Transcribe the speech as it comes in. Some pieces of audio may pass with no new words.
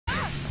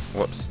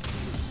Whoops.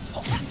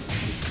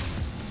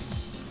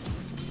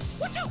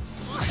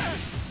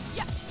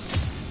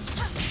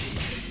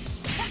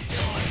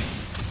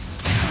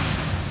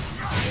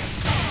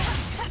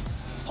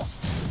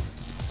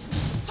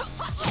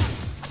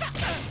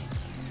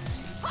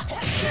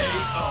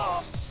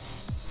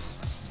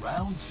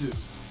 Round 2.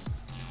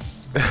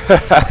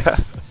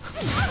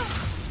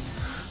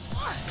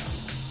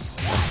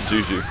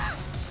 Juju.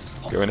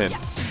 Going in.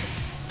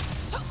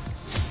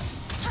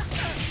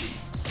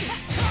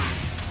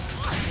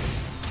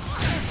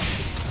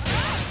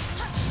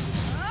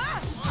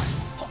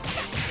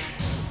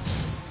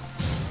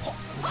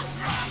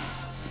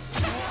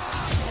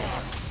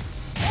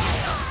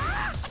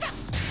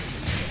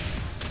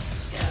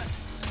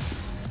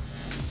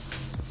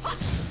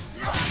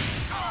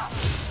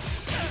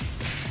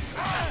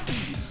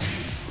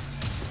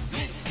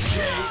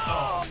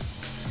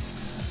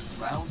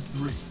 Round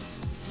 3.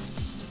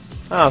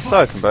 Oh,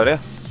 sorry, Cambodia.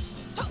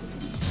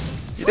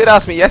 You did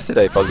ask me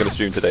yesterday if I was going to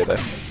stream today, though.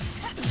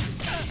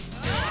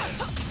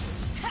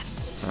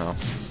 Oh,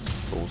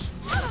 fools.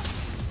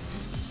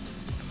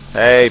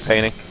 Hey,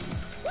 painting.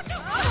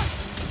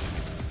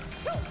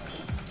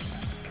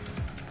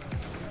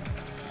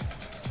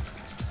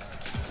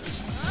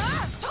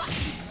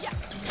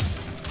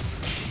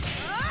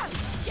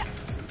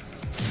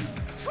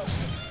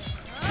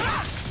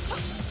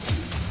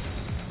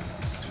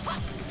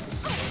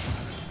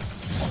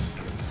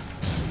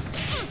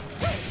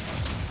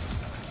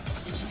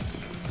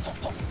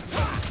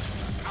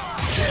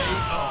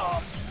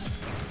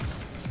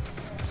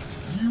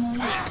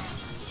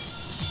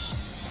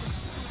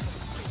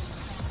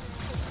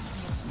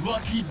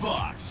 Lucky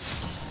box.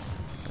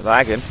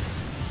 Lagging.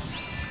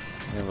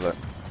 Have a look.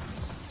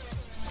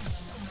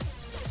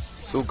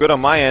 It's all good on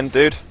my end,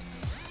 dude.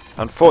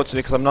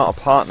 Unfortunately, because I'm not a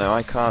partner,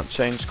 I can't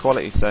change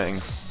quality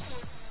settings.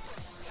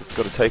 Just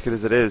got to take it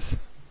as it is.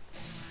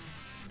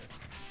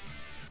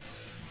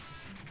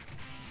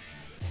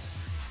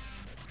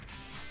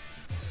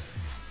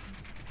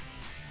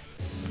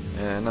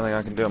 Yeah, nothing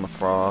I can do. I'm a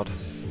fraud.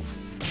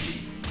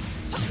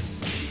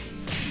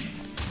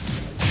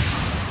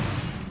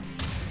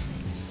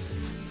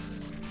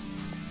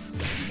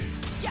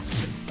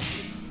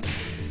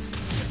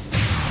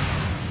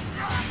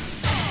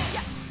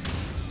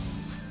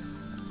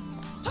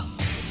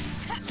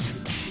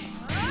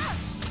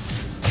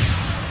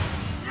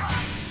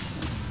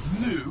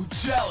 New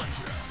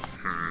challenger.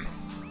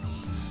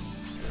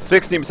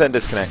 16%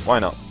 disconnect. Why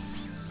not?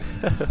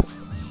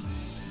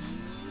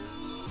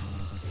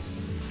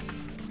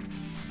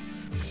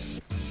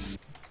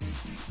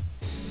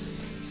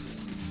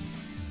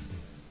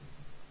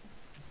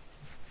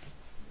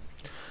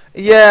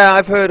 Yeah,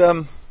 I've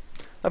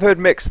heard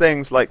mixed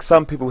things. Like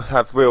some people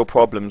have real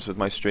problems with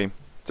my stream,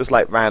 just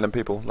like random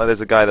people. Like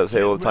there's a guy that's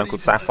here all the time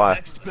called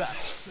Sapphire.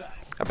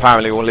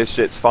 Apparently all his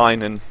shit's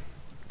fine and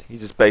he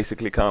just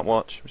basically can't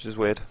watch, which is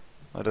weird.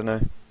 I don't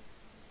know.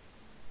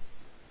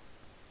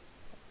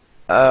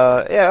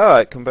 Yeah,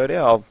 alright,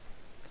 Cambodia.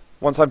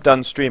 Once I'm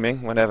done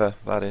streaming, whenever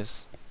that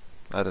is,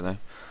 I don't know.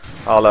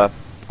 I'll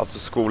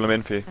just school them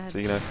in for you, so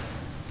you know.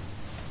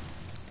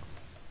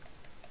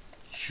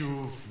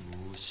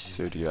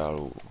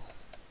 Studio.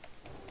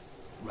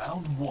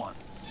 Round 1.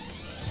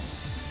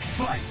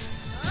 Fight.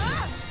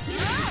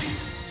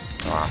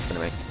 Ah, it's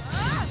gonna be.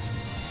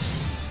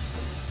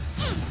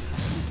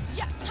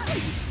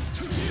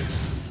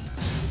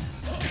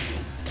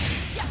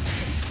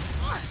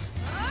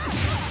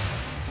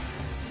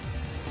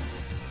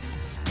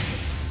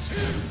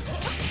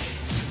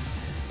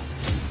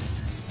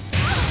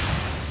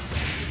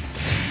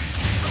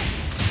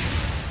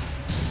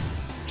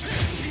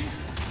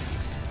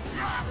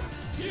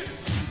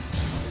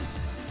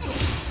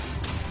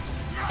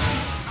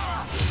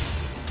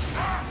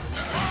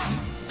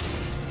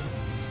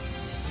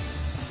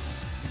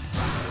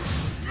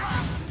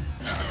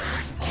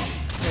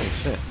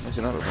 Shit, there's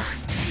another one.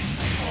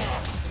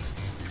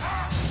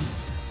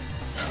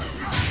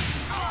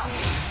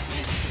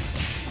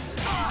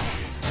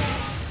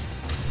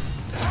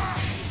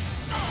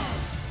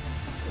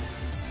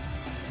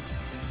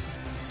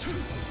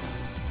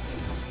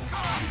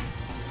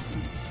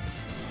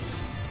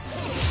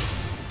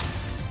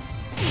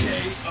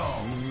 KO.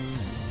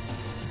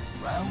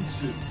 Round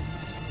 2.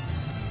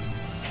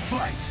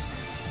 Fight.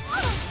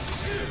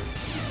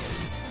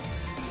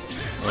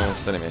 Oh,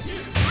 it's sending me.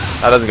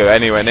 That doesn't go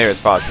anywhere near as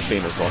far as the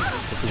Seamus one,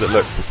 just because it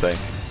looks the same.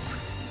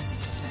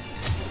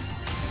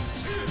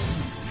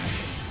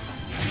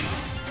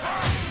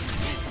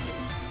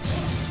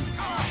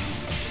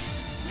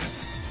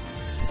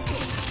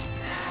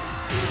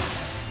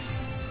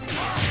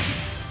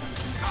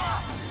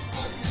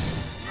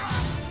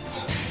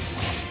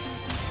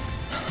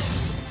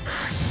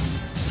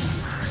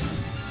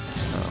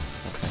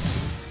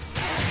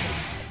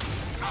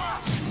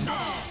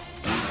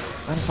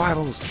 And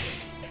fireballs.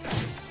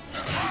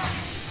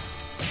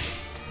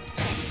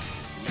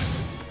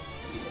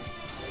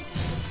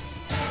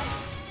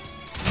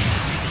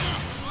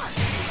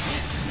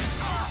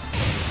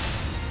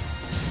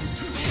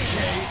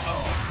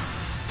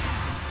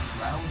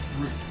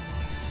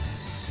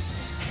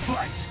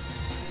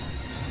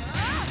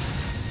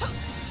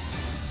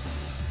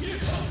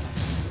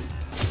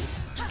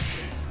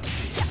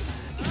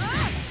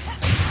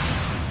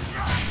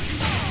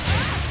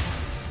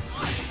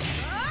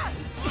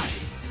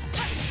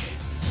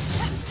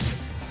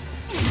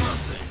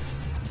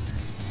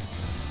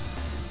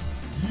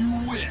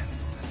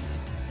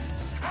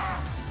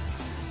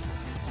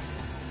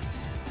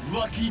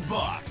 Lucky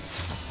box.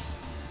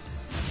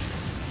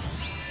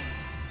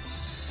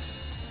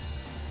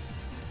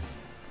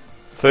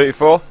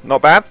 $34,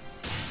 not bad.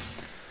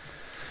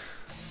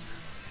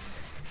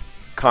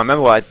 Can't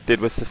remember what I did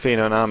with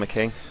Safina and Armor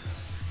King.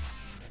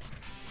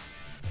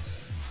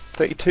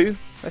 32,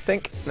 I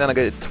think. And then I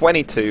did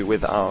 22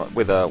 with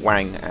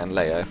Wang and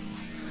Leo.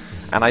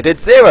 And I did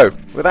 0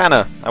 with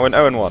Anna. I went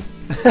 0-1.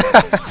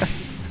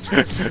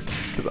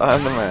 Because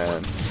I'm the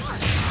man.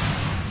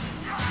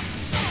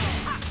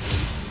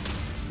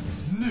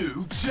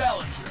 New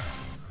challenger.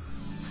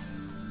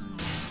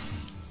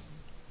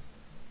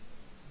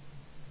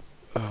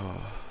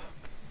 Oh.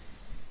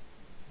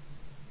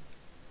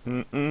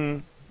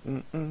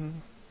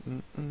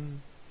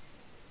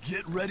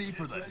 Get ready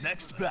for the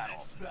next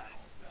battle.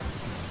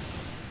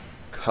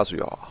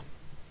 Kazuya.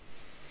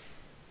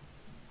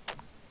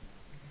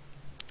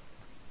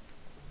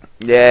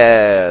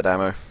 Yeah,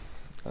 Damo.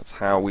 That's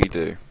how we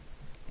do.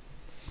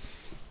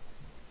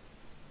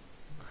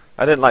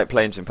 I didn't like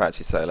playing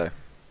Jinpachi solo.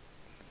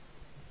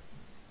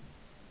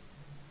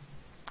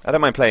 I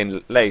don't mind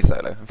playing Lei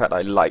solo. In fact,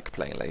 I like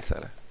playing Lei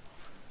solo.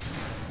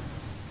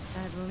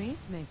 At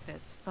least make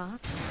this fun.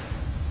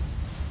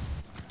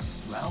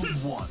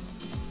 Round 1.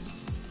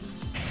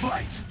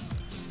 Fight.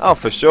 Oh,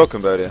 for sure,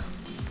 Cambodia.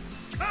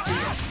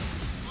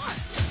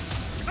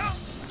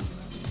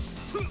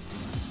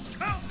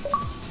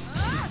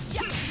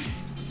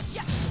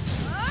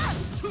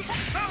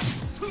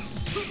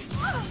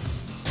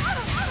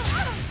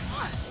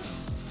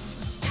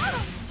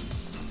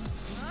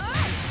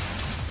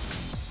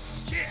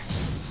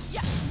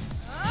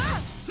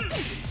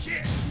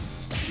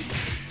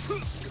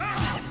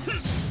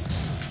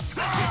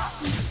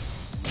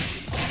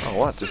 Oh,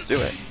 what? Just do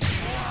it.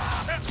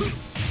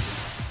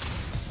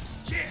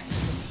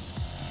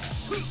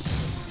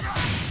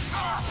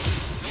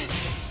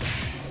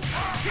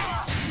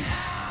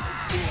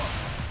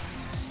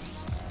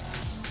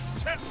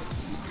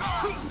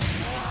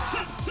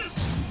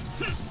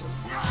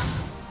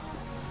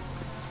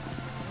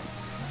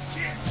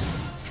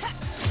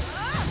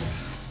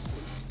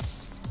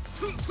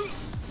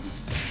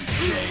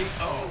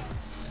 KO.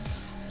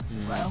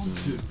 Round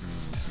 2.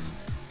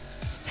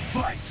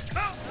 Fight.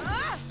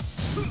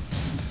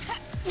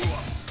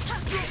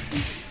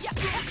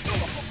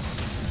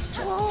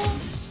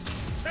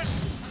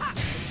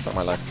 Not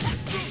my life.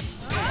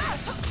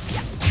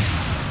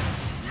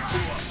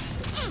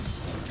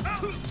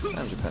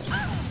 And Japan.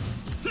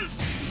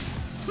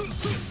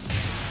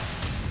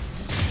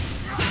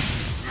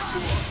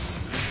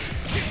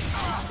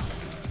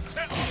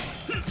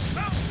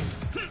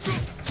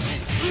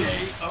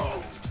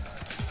 KO.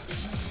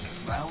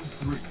 Round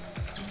 3.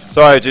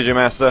 Sorry, Juju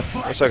Master.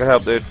 Wish I could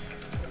help, dude.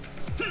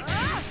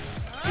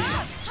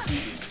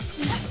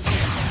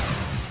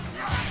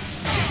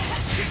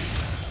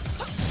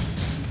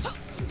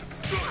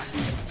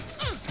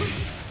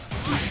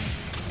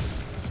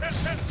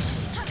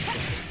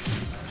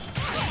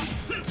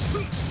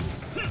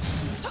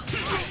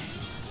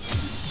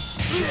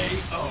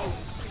 KO.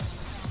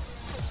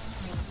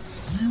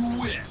 You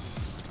win.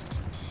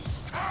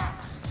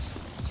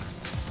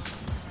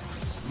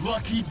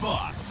 Lucky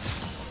box.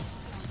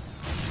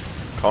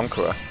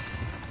 Conqueror.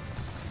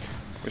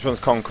 Which one's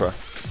Conqueror?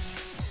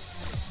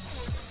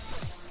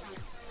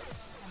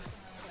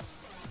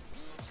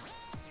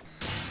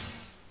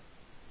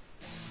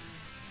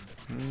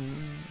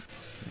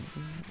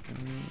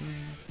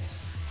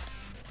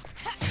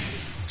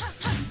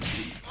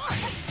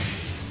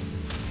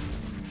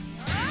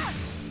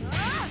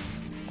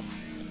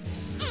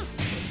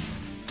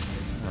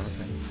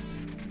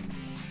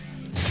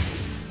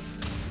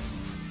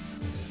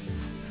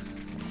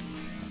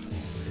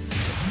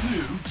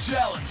 New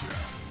challenger.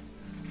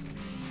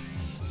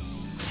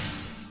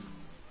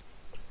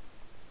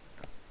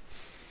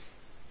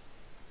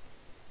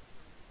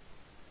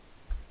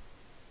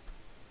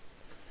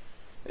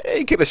 Hey,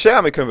 you kicked the shit out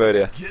of me,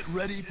 Cambodia. Get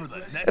ready for the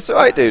next. It's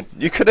alright, dude.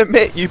 You can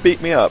admit you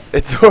beat me up.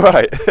 It's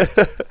alright.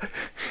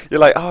 You're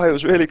like, oh, it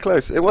was really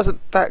close. It wasn't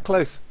that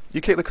close.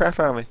 You kicked the crap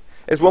out of me.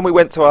 It's when we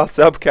went to our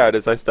sub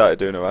characters I started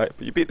doing alright.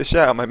 But you beat the shit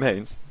out of my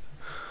mains.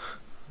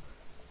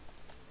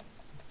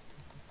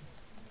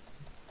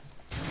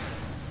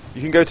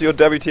 You can go to your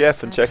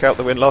WTF and check out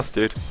the win-loss,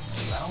 dude.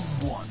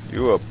 Round 1.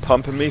 You were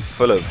pumping me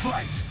full of...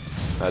 Fight.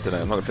 I don't know,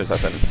 I'm not going to finish that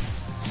sentence.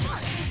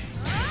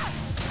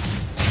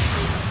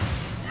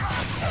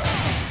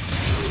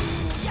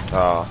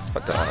 Ah,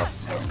 fuck that up.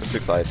 Got too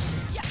excited.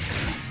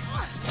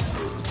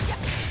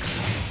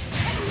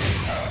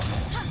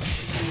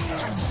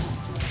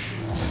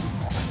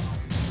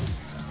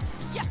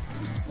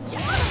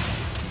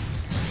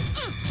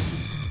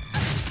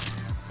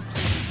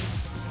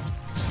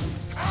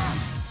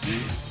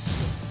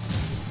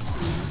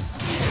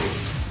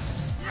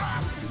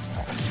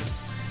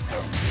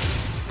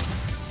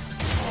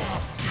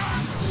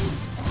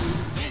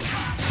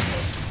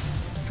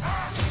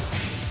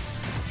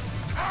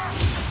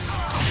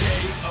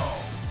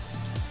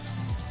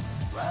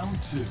 Round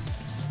 2.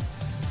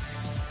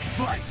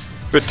 Fight.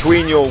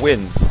 Between your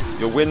wins.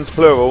 Your wins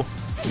plural.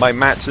 My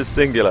match is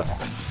singular.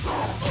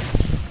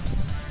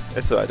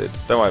 It's what I did.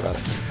 Don't worry about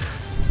it.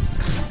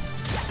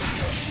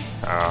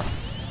 Ah,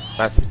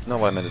 that's not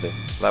what I meant to do.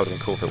 That would have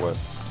been cool if it worked.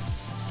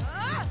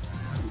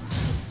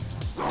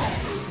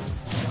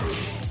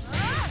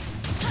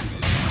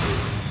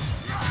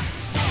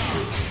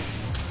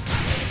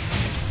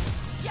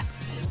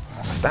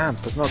 Damn,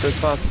 does not go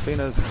as fast as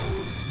Fina's.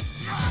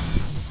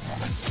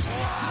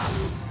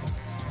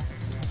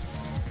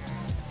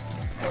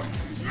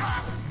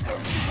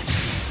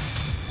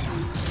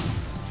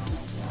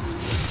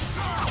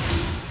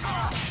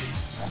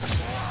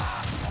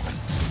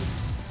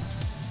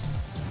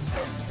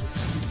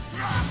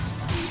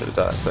 Should have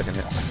done that second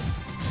hit.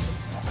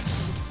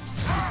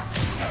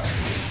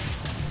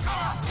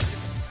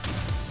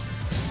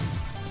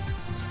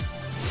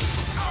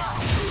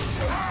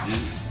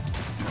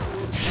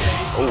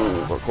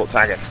 Oh, got caught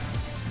tagging.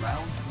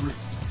 Round 3.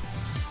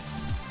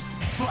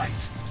 Fight.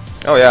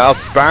 Oh yeah, I was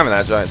spamming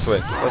that giant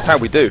swing. That's how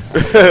we do.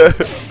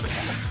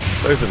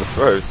 Those are the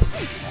throws.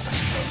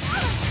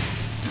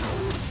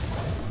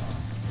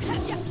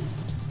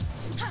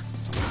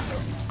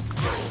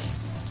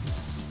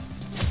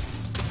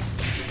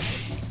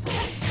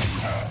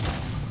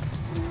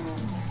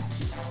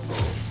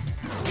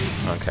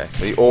 Okay,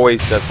 so he always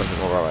does something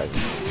more right.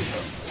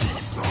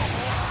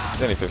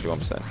 It's only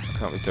 51%. I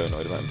can't be too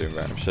annoyed about him doing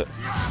random shit.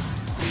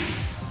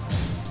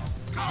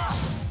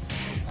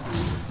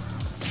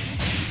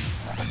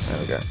 There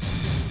we go.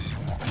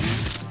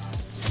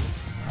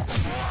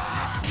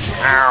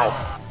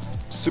 Ow!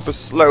 Super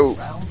slow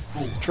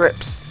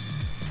trips.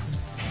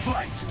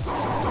 Fight.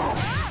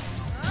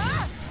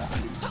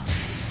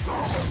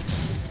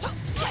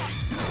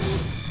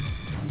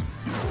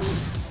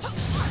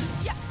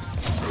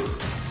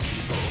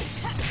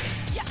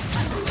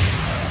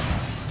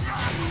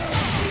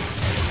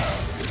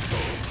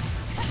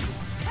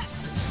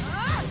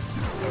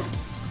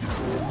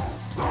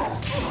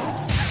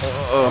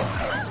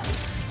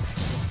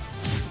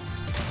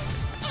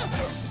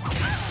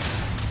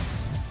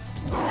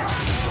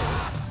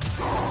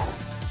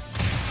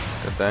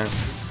 God damn.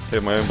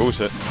 Hit my own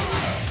bullshit.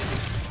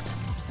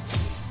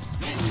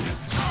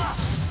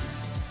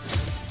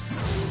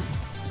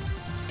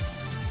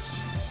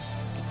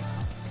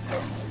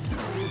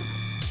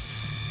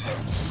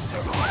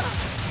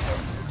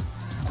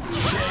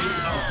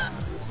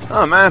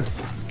 Oh man,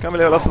 can't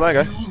believe I lost to that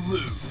guy. You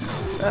lose.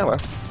 Ah well.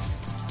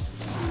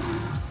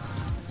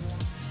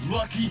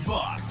 Lucky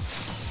boss.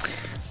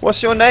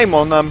 What's your name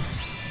on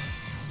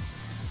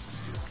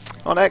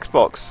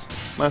Xbox,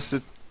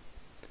 Master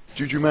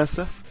Juju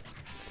Master?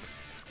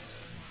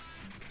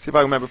 See if I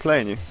can remember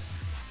playing you.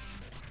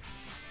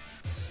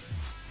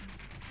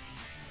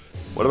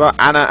 What about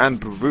Anna and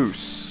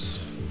Bruce?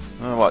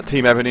 Oh, what,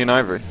 Team Ebony and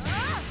Ivory?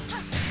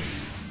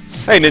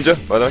 Hey Ninja,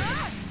 by the way.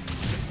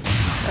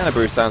 Anna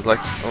Bruce sounds like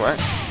alright.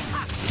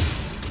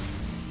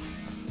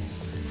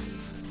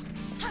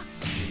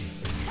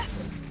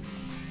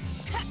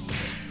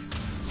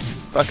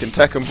 Fucking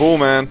Tekken Ball,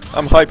 man.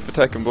 I'm hyped for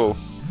Tekken Ball.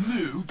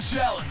 New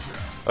challenger.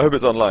 I hope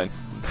it's online.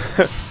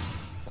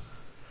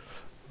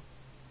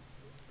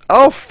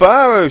 Oh,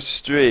 Faro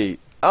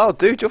Street. Oh,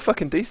 dude, you're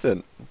fucking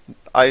decent.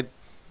 I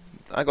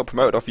got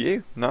promoted off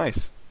you.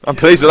 Nice. I'm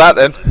pleased with that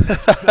then.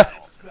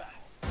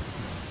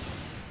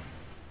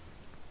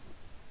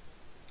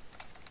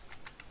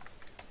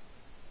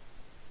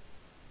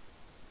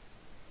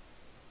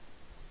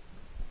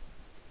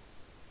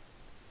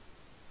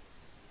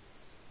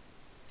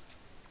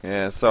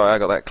 Yeah, sorry, I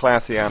got that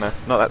classy Anna,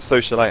 not that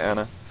socialite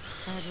Anna.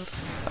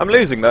 I'm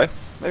losing though.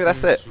 Maybe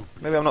that's it.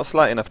 Maybe I'm not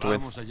slight enough to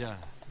win.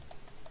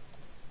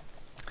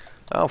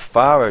 Oh,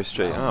 Faro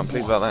Street. Oh, I'm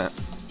pleased about that.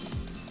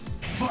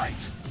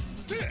 Fight.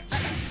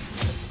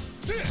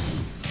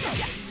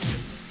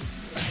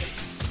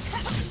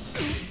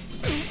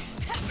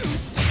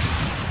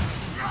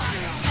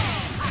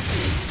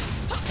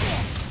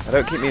 I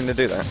don't keep meaning to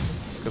do that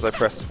because I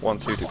press 1,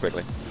 2 too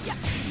quickly.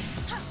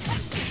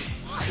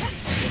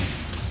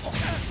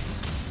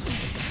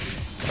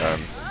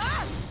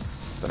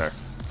 Dunno.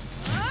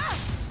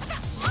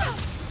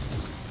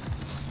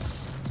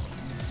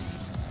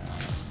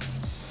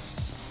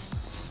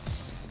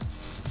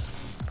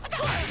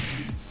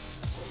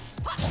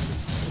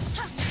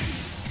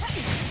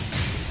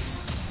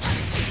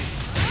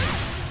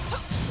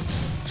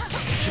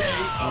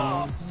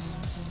 KO.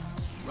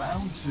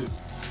 Round 2.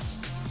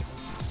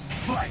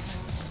 Fight.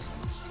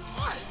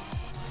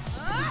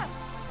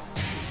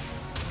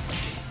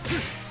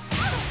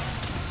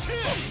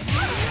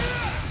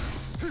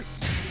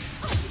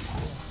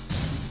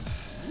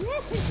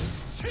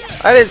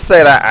 I didn't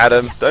say that,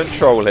 Adam. Don't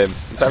troll him.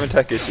 He's having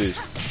tech issues.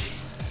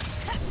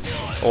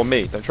 Or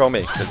me. Don't troll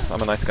me, because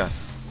I'm a nice guy.